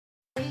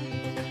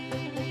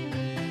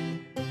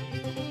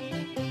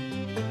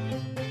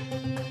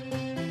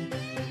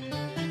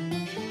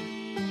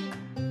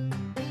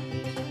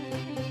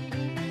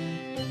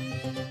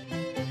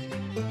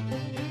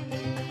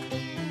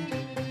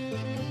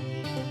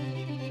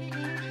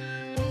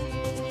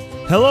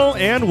Hello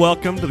and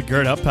welcome to the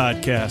Gird Up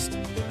Podcast.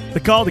 The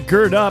call to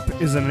gird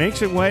up is an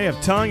ancient way of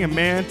telling a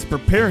man to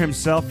prepare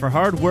himself for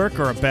hard work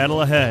or a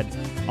battle ahead.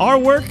 Our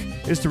work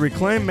is to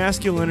reclaim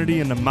masculinity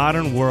in the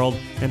modern world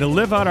and to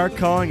live out our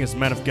calling as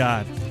men of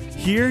God.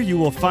 Here you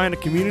will find a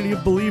community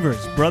of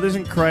believers, brothers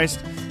in Christ,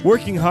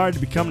 working hard to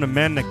become the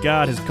men that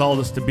God has called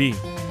us to be.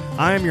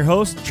 I am your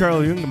host,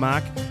 Charlie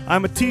Jungemak.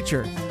 I'm a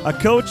teacher, a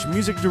coach,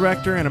 music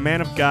director, and a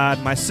man of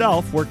God,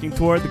 myself working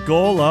toward the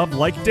goal of,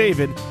 like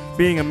David,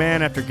 being a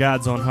man after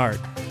God's own heart.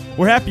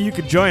 We're happy you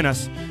could join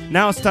us.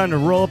 Now it's time to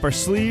roll up our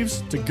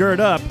sleeves, to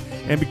gird up,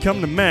 and become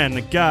the men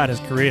that God has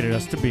created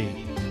us to be.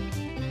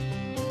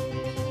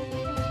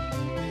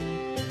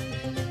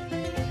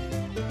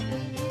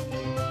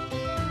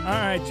 All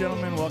right,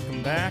 gentlemen,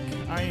 welcome back.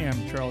 I am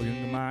Charlie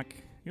Jungemak.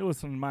 You're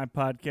listening to my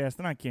podcast,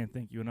 and I can't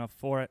thank you enough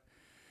for it.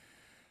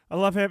 I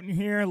love having you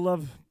here. I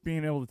love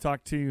being able to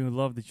talk to you. I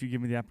love that you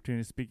give me the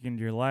opportunity to speak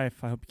into your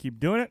life. I hope you keep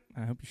doing it.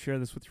 I hope you share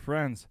this with your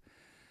friends.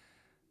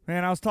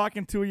 Man, I was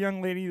talking to a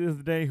young lady the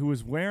other day who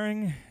was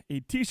wearing a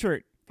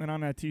t-shirt, and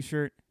on that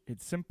t-shirt,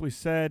 it simply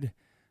said,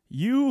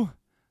 "You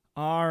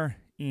are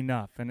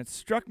enough." And it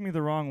struck me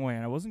the wrong way,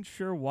 and I wasn't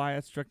sure why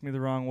it struck me the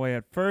wrong way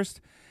at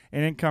first.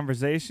 And in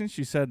conversation,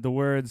 she said the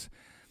words,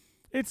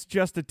 "It's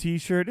just a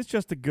t-shirt. It's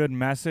just a good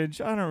message.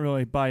 I don't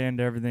really buy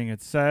into everything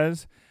it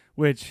says,"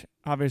 which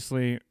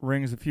obviously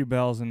rings a few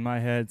bells in my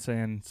head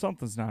saying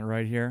something's not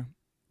right here.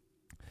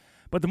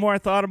 But the more I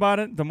thought about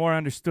it, the more I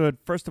understood,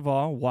 first of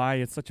all, why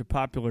it's such a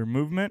popular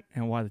movement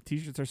and why the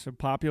t-shirts are so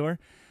popular.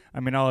 I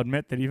mean, I'll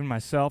admit that even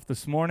myself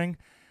this morning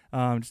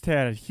just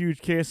had a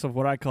huge case of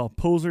what I call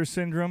poser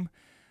syndrome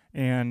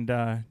and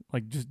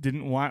just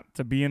didn't want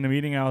to be in the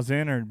meeting I was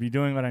in or be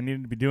doing what I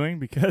needed to be doing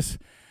because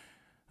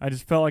I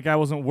just felt like I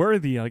wasn't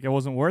worthy, like I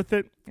wasn't worth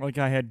it, like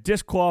I had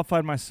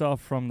disqualified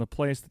myself from the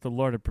place that the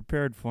Lord had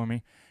prepared for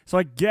me. So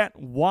I get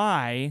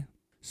why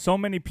so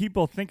many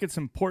people think it's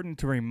important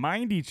to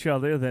remind each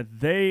other that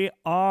they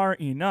are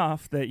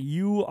enough, that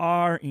you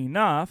are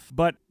enough,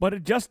 but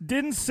it just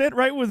didn't sit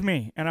right with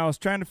me, and I was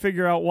trying to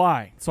figure out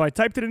why. So I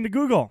typed it into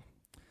Google,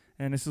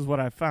 and this is what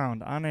I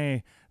found. On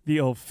the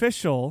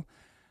official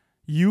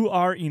You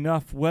Are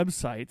Enough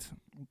website,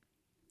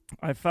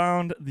 I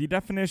found the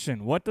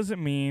definition. What does it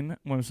mean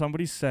when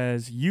somebody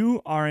says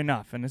you are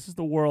enough? And this is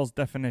the world's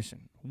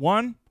definition.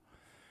 1,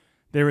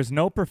 there is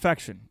no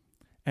perfection.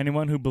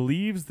 Anyone who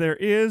believes there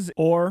is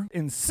or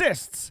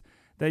insists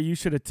that you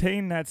should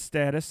attain that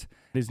status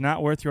is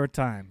not worth your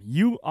time.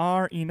 You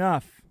are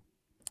enough.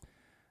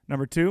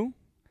 Number 2,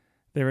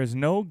 there is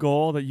no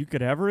goal that you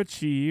could ever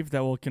achieve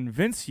that will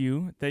convince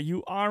you that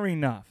you are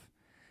enough.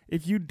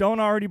 If you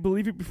don't already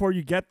believe it before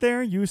you get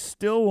there, you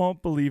still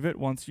won't believe it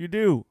once you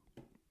do.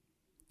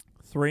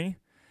 3,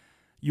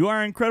 you are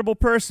an incredible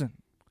person.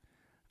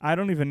 I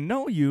don't even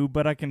know you,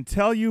 but I can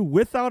tell you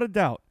without a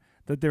doubt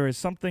that there is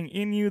something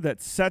in you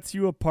that sets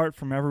you apart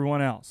from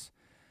everyone else.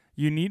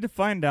 You need to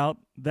find out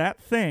that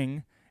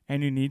thing,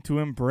 and you need to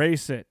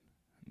embrace it,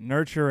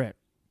 nurture it.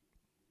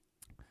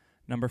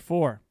 Number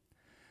 4,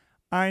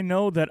 I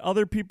know that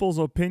other people's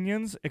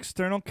opinions,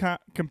 external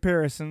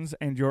comparisons,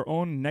 and your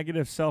own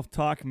negative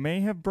self-talk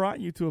may have brought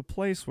you to a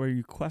place where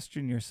you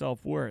question your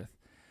self-worth.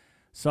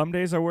 Some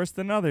days are worse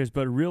than others,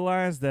 but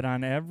realize that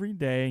on every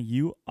day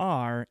you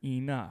are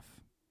enough.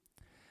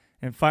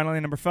 And finally,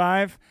 number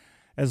 5,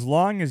 as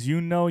long as you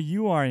know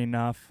you are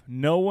enough,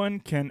 no one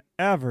can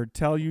ever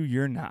tell you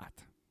you're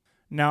not.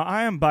 Now,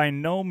 I am by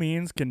no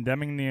means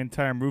condemning the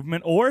entire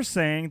movement or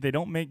saying they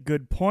don't make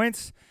good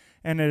points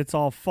and that it's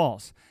all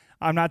false.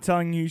 I'm not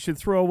telling you should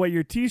throw away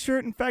your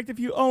t-shirt. In fact, if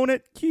you own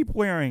it, keep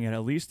wearing it.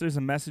 At least there's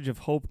a message of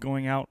hope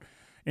going out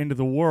into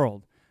the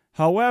world.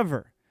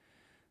 However,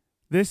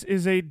 this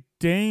is a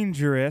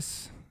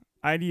dangerous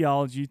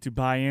ideology to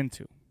buy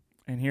into,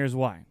 and here's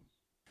why.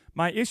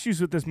 My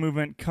issues with this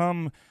movement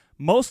come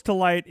most to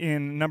light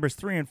in numbers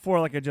 3 and 4,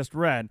 like I just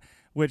read,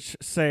 which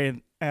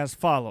say as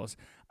follows.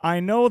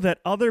 I know that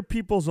other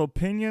people's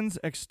opinions,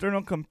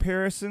 external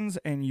comparisons,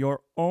 and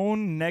your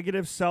own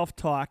negative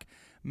self-talk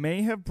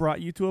may have brought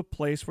you to a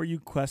place where you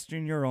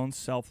question your own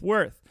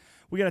self-worth.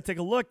 We got to take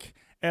a look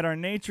at our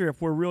nature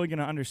if we're really going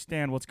to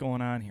understand what's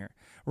going on here.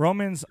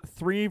 Romans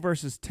 3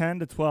 verses 10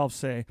 to 12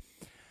 say,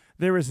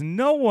 there is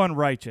no one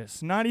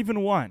righteous, not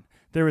even one.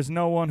 There is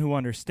no one who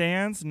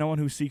understands, no one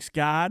who seeks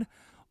God.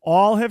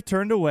 All have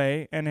turned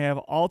away and have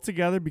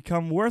altogether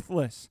become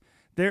worthless.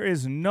 There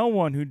is no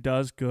one who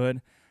does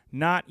good,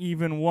 not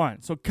even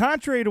one. So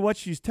contrary to what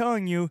she's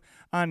telling you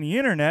on the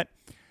internet,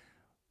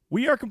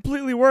 we are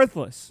completely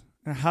worthless.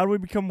 And how do we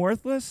become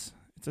worthless?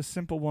 It's a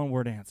simple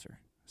one-word answer.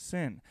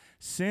 Sin.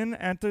 Sin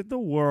entered the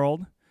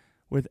world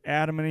with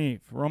Adam and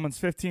Eve. Romans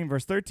 15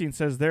 verse 13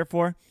 says,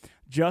 therefore,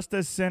 just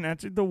as sin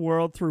entered the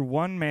world through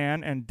one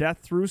man and death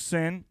through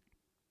sin,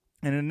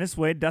 and in this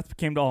way death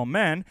came to all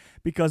men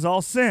because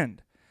all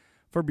sinned.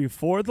 For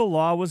before the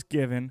law was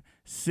given,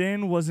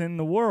 sin was in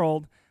the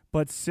world,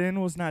 but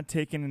sin was not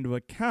taken into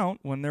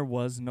account when there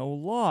was no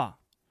law.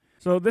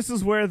 So this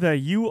is where the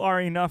you are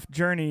enough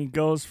journey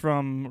goes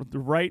from the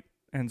right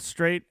and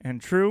straight and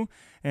true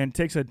and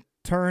takes a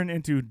turn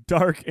into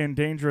dark and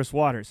dangerous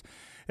waters.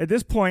 At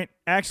this point,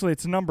 actually,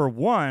 it's number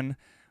 1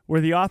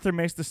 where the author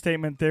makes the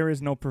statement, there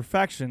is no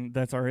perfection.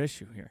 That's our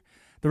issue here.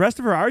 The rest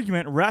of her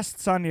argument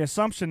rests on the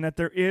assumption that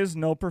there is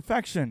no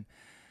perfection.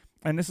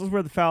 And this is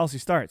where the fallacy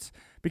starts.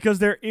 Because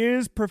there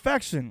is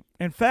perfection.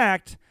 In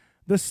fact,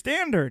 the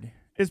standard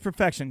is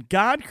perfection.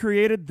 God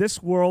created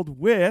this world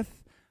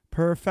with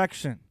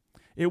perfection.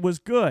 It was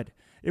good.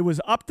 It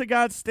was up to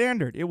God's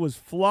standard. It was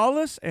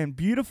flawless and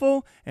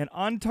beautiful and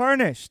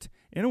untarnished.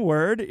 In a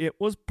word, it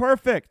was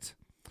perfect.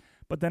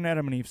 But then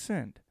Adam and Eve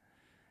sinned.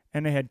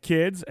 And they had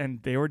kids,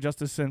 and they were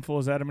just as sinful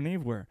as Adam and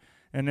Eve were.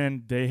 And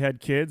then they had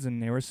kids,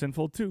 and they were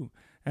sinful too.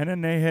 And then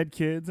they had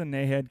kids, and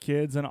they had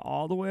kids, and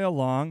all the way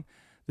along,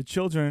 the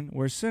children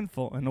were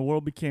sinful, and the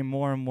world became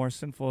more and more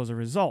sinful as a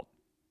result.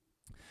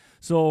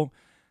 So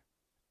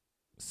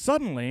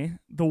suddenly,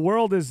 the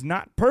world is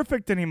not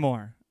perfect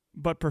anymore,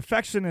 but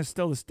perfection is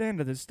still the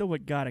standard. It's still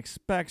what God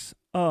expects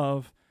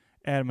of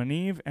Adam and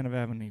Eve and of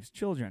Adam and Eve's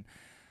children.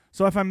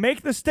 So if I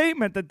make the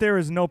statement that there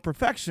is no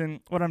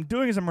perfection, what I'm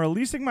doing is I'm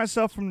releasing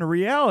myself from the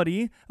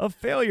reality of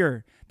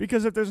failure.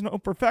 Because if there's no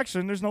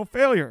perfection, there's no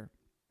failure.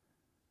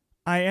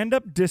 I end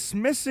up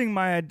dismissing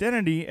my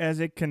identity as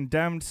a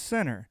condemned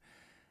sinner.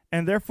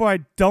 And therefore, I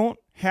don't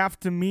have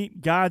to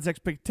meet God's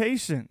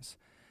expectations.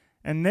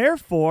 And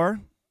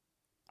therefore,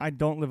 I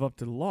don't live up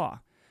to the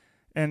law.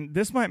 And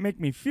this might make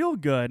me feel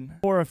good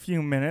for a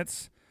few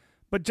minutes,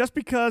 but just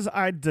because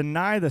I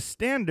deny the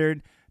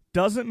standard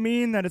doesn't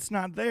mean that it's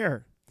not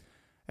there.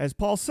 As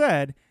Paul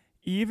said,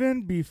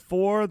 even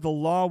before the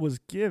law was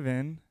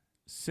given,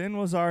 sin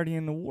was already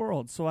in the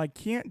world. So I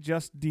can't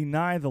just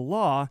deny the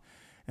law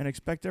and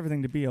expect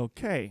everything to be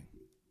okay.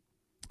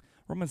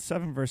 Romans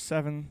 7 verse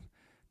 7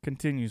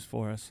 continues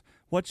for us.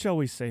 What shall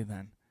we say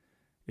then?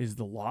 Is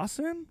the law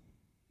sin?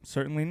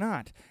 Certainly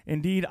not.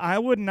 Indeed, I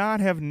would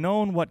not have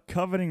known what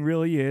coveting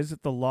really is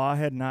if the law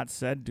had not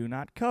said, do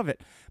not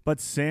covet.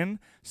 But sin,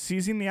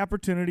 seizing the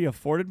opportunity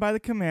afforded by the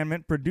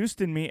commandment, produced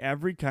in me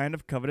every kind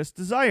of covetous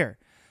desire.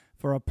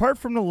 For apart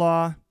from the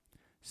law,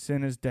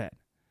 sin is dead.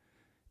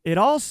 It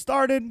all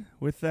started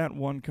with that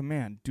one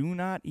command. Do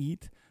not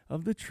eat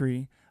of the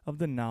tree of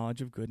the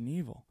knowledge of good and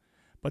evil.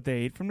 But they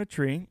ate from the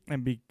tree,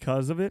 and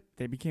because of it,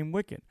 they became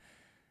wicked.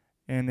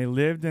 And they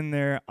lived in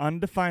their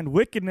undefined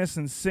wickedness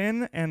and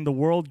sin, and the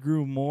world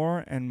grew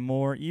more and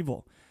more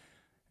evil.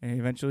 And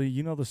eventually,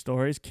 you know the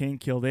stories. Cain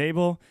killed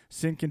Abel.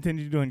 Sin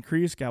continued to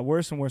increase, got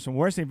worse and worse and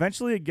worse. And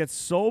eventually, it gets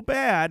so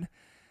bad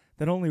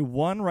that only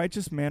one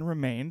righteous man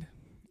remained.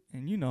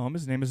 And you know him.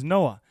 His name is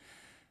Noah.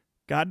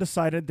 God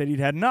decided that he'd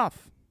had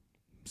enough.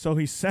 So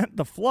he sent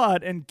the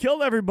flood and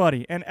killed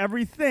everybody and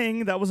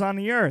everything that was on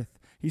the earth.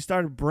 He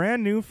started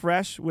brand new,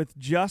 fresh, with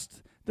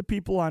just the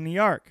people on the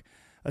ark.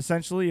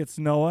 Essentially, it's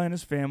Noah and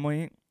his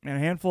family and a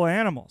handful of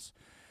animals.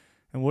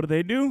 And what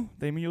do?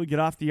 They immediately get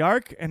off the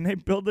ark and they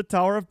build the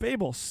Tower of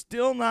Babel,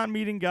 still not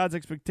meeting God's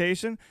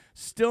expectation,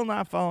 still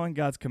not following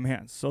God's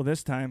commands. So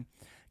this time,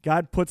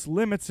 God puts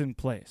limits in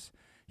place.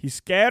 He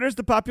scatters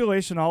the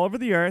population all over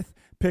the earth,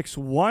 picks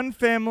one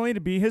family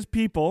to be his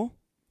people,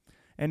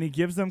 and he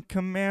gives them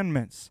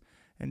commandments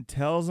and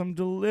tells them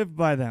to live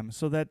by them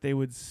so that they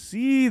would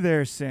see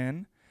their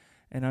sin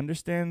and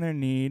understand their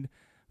need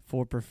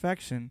for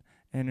perfection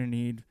and their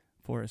need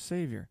for a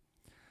Savior.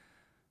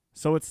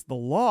 So it's the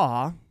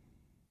law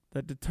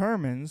that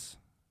determines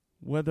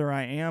whether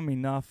I am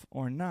enough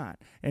or not.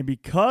 And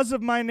because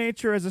of my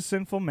nature as a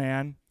sinful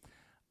man,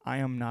 I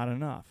am not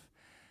enough.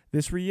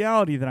 This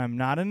reality that I'm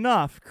not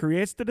enough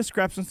creates the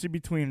discrepancy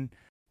between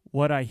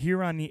what I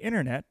hear on the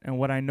internet and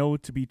what I know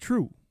to be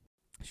true.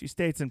 She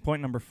states in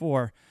point number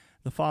 4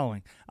 the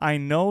following. I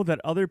know that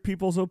other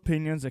people's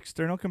opinions,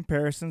 external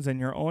comparisons, and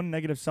your own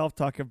negative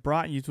self-talk have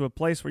brought you to a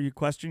place where you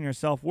question your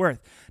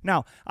self-worth.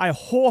 Now, I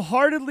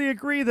wholeheartedly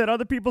agree that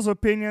other people's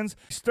opinions,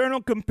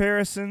 external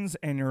comparisons,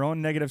 and your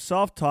own negative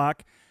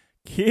self-talk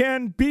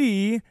can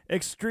be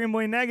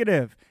extremely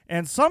negative.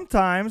 And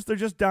sometimes they're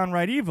just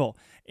downright evil.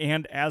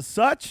 And as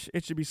such,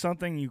 it should be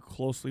something you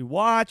closely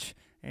watch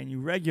and you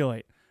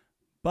regulate.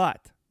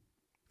 But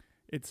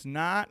it's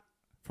not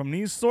from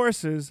these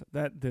sources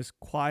that this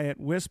quiet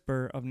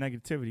whisper of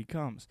negativity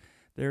comes.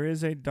 There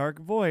is a dark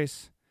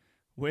voice,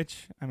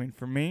 which,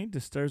 for me,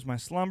 disturbs my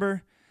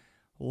slumber,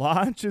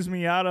 launches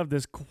me out of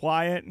this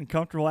quiet and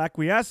comfortable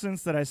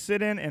acquiescence that I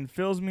sit in and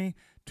fills me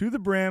to the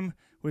brim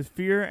with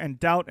fear and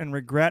doubt and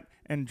regret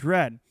and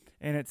dread.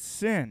 And it's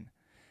sin.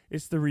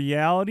 It's the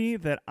reality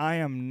that I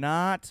am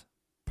not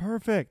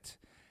perfect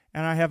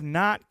and I have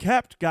not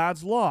kept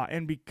God's law.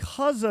 And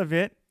because of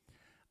it,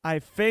 I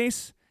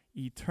face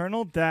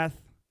eternal death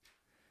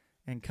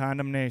and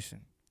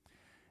condemnation.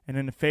 And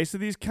in the face of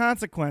these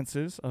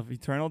consequences of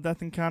eternal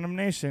death and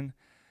condemnation,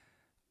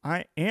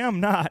 I am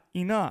not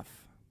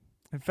enough.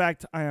 In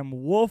fact, I am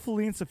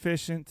woefully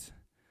insufficient,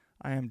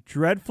 I am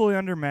dreadfully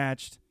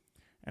undermatched,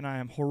 and I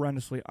am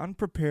horrendously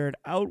unprepared,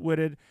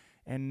 outwitted,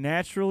 and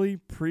naturally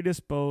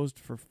predisposed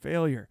for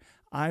failure.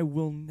 I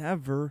will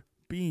never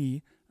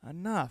be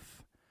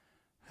enough.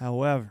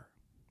 However,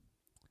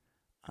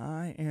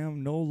 I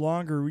am no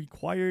longer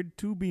required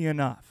to be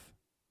enough.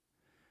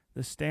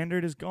 The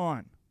standard is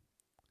gone.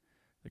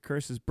 The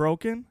curse is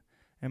broken,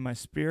 and my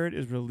spirit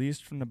is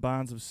released from the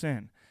bonds of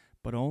sin,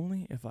 but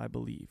only if I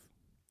believe.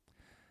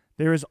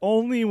 There is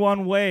only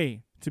one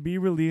way to be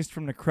released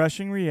from the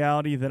crushing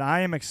reality that I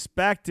am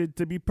expected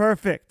to be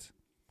perfect.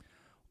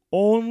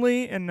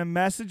 Only in the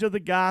message of the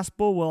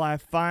gospel will I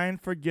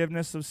find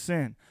forgiveness of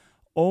sin.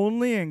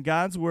 Only in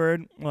God's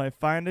word will I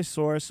find a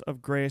source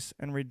of grace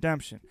and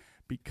redemption.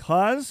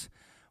 Because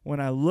when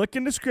I look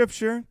into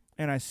Scripture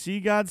and I see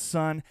God's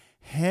Son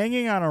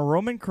hanging on a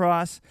Roman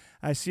cross,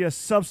 I see a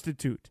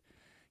substitute.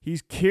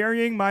 He's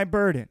carrying my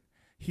burden.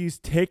 He's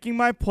taking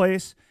my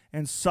place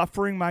and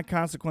suffering my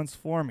consequence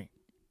for me.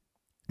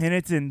 And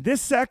it's in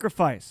this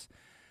sacrifice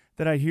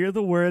that I hear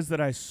the words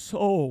that I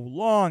so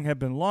long have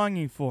been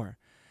longing for.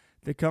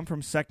 They come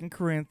from 2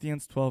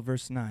 Corinthians 12,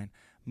 verse 9.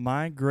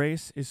 My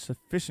grace is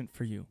sufficient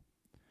for you,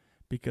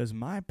 because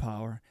my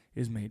power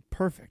is made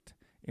perfect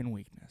in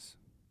weakness.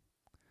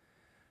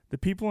 The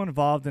people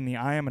involved in the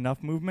I Am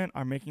Enough movement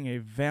are making a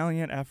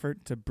valiant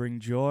effort to bring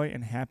joy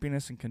and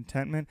happiness and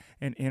contentment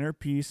and inner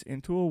peace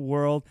into a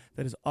world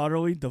that is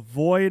utterly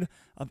devoid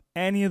of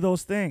any of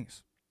those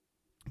things.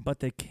 But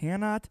they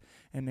cannot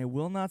and they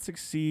will not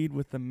succeed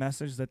with the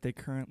message that they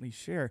currently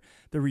share.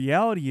 The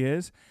reality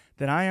is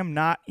that I am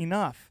not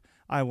enough.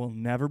 I will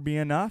never be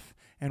enough,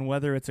 and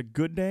whether it's a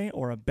good day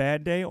or a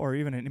bad day or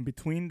even an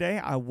in-between day,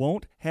 I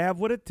won't have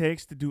what it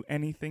takes to do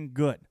anything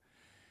good.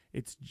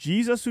 It's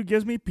Jesus who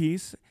gives me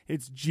peace.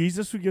 It's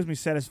Jesus who gives me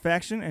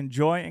satisfaction and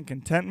joy and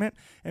contentment.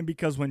 And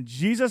because when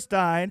Jesus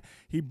died,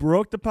 he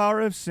broke the power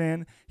of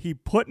sin. He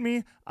put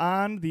me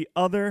on the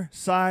other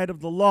side of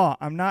the law.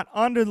 I'm not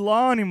under the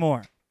law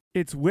anymore.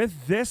 It's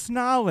with this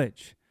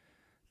knowledge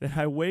that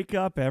I wake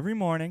up every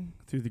morning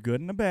through the good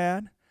and the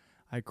bad.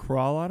 I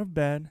crawl out of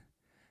bed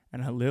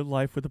and I live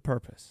life with a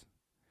purpose.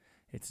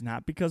 It's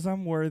not because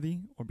I'm worthy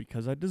or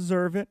because I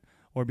deserve it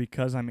or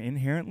because I'm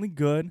inherently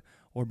good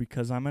or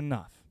because I'm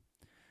enough.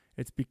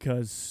 It's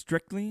because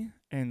strictly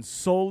and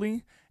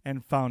solely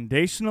and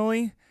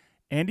foundationally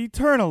and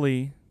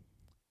eternally,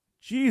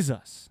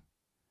 Jesus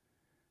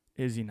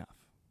is enough.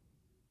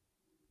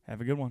 Have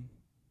a good one.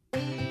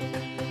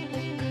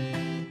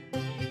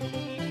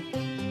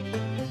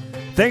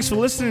 Thanks for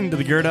listening to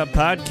the Gird Up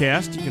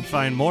Podcast. You can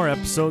find more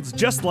episodes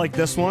just like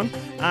this one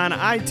on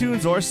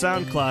iTunes or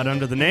SoundCloud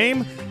under the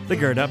name The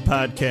Gird Up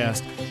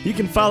Podcast. You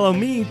can follow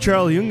me,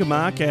 Charlie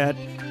Ungemach,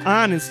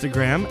 on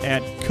Instagram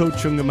at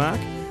Coach Ungemach,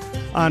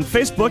 on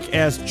Facebook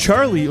as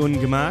Charlie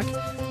Ungemach,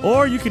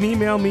 or you can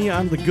email me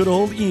on the good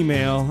old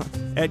email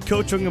at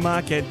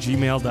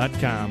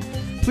coachungemach@gmail.com.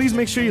 Please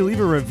make sure you leave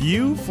a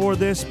review for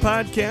this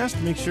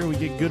podcast. Make sure we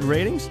get good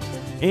ratings.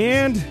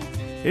 And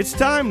it's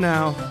time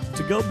now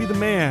to go be the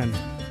man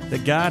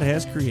that God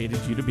has created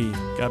you to be.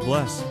 God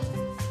bless.